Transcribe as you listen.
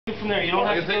from there. You don't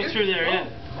have to go through there. Yeah.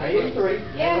 I hit 3.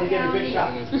 Yeah, I'm going to get a good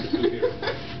shot.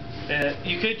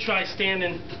 You could try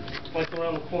standing like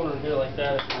around the corner here like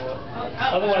that if you want.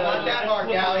 Otherwise, not that hard,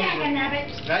 Gally.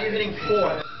 Now you're hitting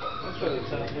 4. That's really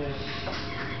tough. Yeah.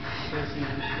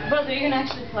 Buzz, are you going to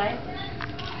actually play?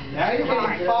 Now you're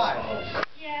hitting 5.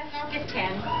 Yeah, I'll get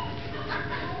 10. How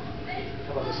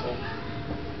about this one?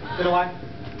 You know why?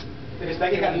 Because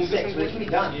Becky got a 6, but it can be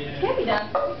done. Yeah. Can be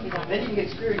done. Can be done. Then you can get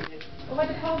screwed. Well,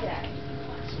 what's it called that?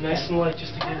 It's nice and light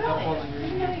just to get it up on the You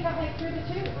green. know you got like 3 to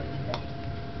 2.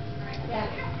 Yeah.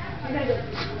 You gotta do it.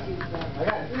 I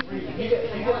got it.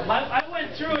 I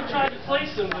went through and tried to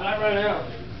place them, but I ran out.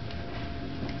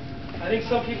 I think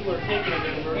some people are taking it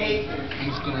in. I'm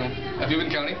just gonna. Have you been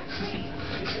counting?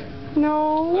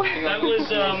 No. That was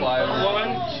 1,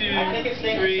 2,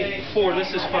 3, 4. This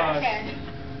is 5.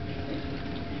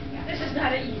 This is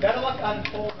not an easy. Better luck on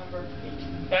pole number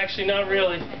 8. Actually, not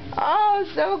really. Oh,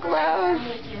 so close. I'm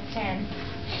with you. 10.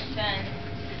 Done.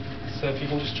 So if you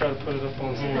can just try to put it up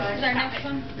on here. Is our next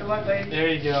one? Good luck, ladies. There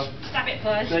you go. Stop it,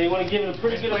 Buzz. Now you want to give it a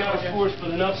pretty good amount of force,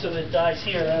 but enough so that it dies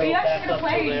here. And Are you it'll actually back going to up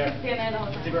play or to you there. just stand there all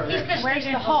the time? He's gonna Where's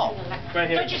the hole? Right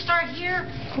here. Don't you start here?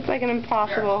 It's like an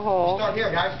impossible hole. Start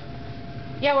here, guys.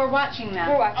 Yeah, we're watching that.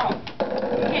 We're watching.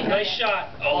 Nice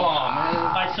shot. Oh, man.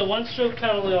 All right, so 1 stroke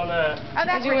penalty on that. Oh,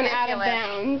 that's You went out of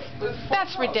ridiculous. bounds.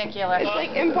 That's ridiculous. It's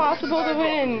like impossible to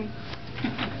win.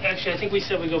 Actually, I think we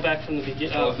said we go back from the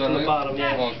from the bottom.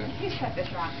 Yeah. Okay. Who's got this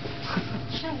rock?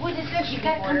 So what is this? You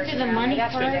got to come to the money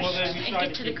first Well, then you and try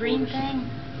get to to the keep green orders. thing?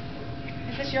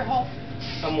 Is this your hole?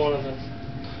 I'm one of them.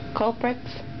 Culprits.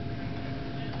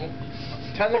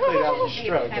 Technically, that was a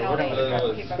stroke, but we're going to let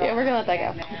that go. Yeah, we're gonna let that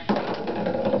go.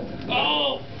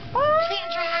 Oh!